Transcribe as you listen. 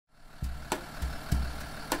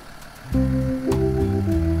Good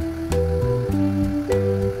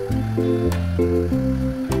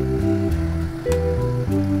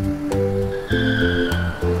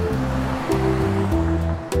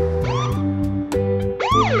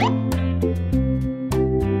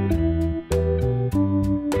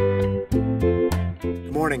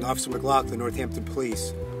morning, Officer McLaughlin, Northampton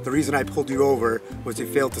Police. The reason I pulled you over was you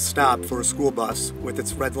failed to stop for a school bus with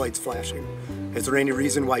its red lights flashing. Is there any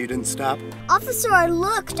reason why you didn't stop? Officer, I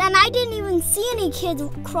looked and I didn't even see any kids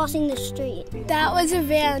crossing the street. That was a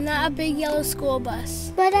van, not a big yellow school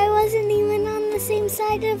bus. But I wasn't even on the same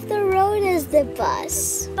side of the road as the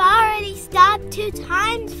bus. I already stopped 2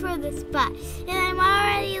 times for this bus, and I'm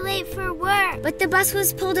already late for work. But the bus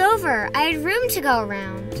was pulled over. I had room to go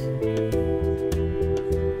around.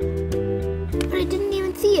 But I didn't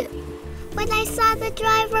even see it. But I saw the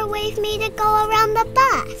driver wave me to go around the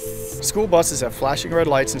bus. School buses have flashing red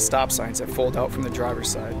lights and stop signs that fold out from the driver's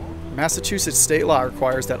side. Massachusetts state law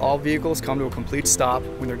requires that all vehicles come to a complete stop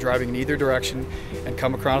when they're driving in either direction and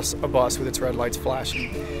come across a bus with its red lights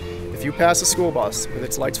flashing. If you pass a school bus with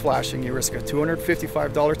its lights flashing, you risk a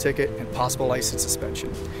 $255 ticket and possible license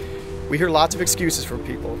suspension. We hear lots of excuses from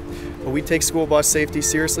people, but we take school bus safety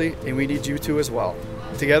seriously and we need you to as well.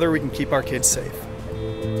 Together we can keep our kids safe.